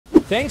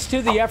Thanks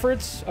to the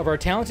efforts of our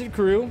talented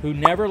crew who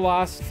never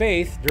lost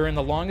faith during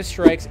the longest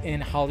strikes in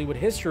Hollywood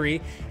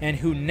history and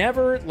who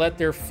never let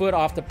their foot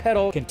off the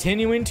pedal,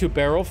 continuing to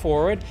barrel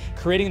forward,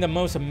 creating the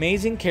most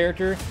amazing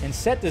character and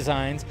set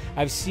designs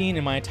I've seen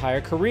in my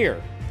entire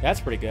career. That's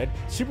pretty good.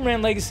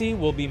 Superman Legacy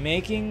will be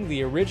making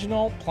the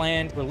original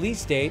planned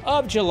release date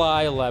of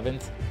July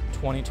 11th,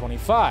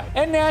 2025.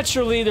 And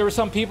naturally, there were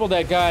some people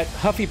that got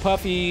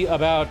huffy-puffy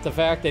about the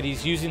fact that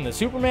he's using the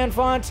Superman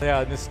font.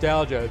 Yeah,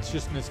 nostalgia. It's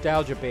just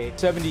nostalgia bait.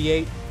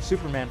 78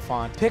 Superman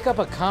font. Pick up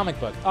a comic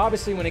book.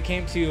 Obviously, when it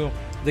came to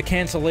the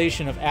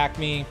cancellation of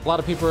Acme, a lot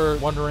of people are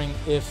wondering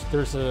if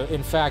there's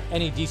in fact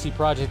any DC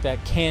project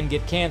that can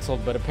get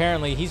canceled, but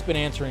apparently he's been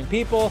answering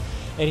people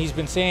and he's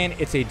been saying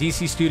it's a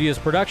DC Studios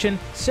production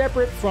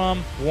separate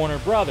from Warner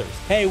Brothers.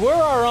 Hey, we're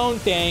our own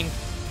thing.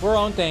 We're our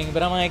own thing,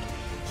 but I'm like,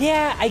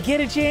 yeah, I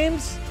get it,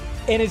 James,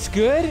 and it's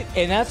good,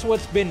 and that's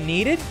what's been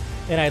needed,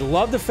 and I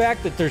love the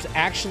fact that there's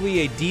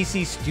actually a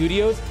DC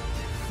Studios,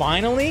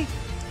 finally,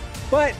 but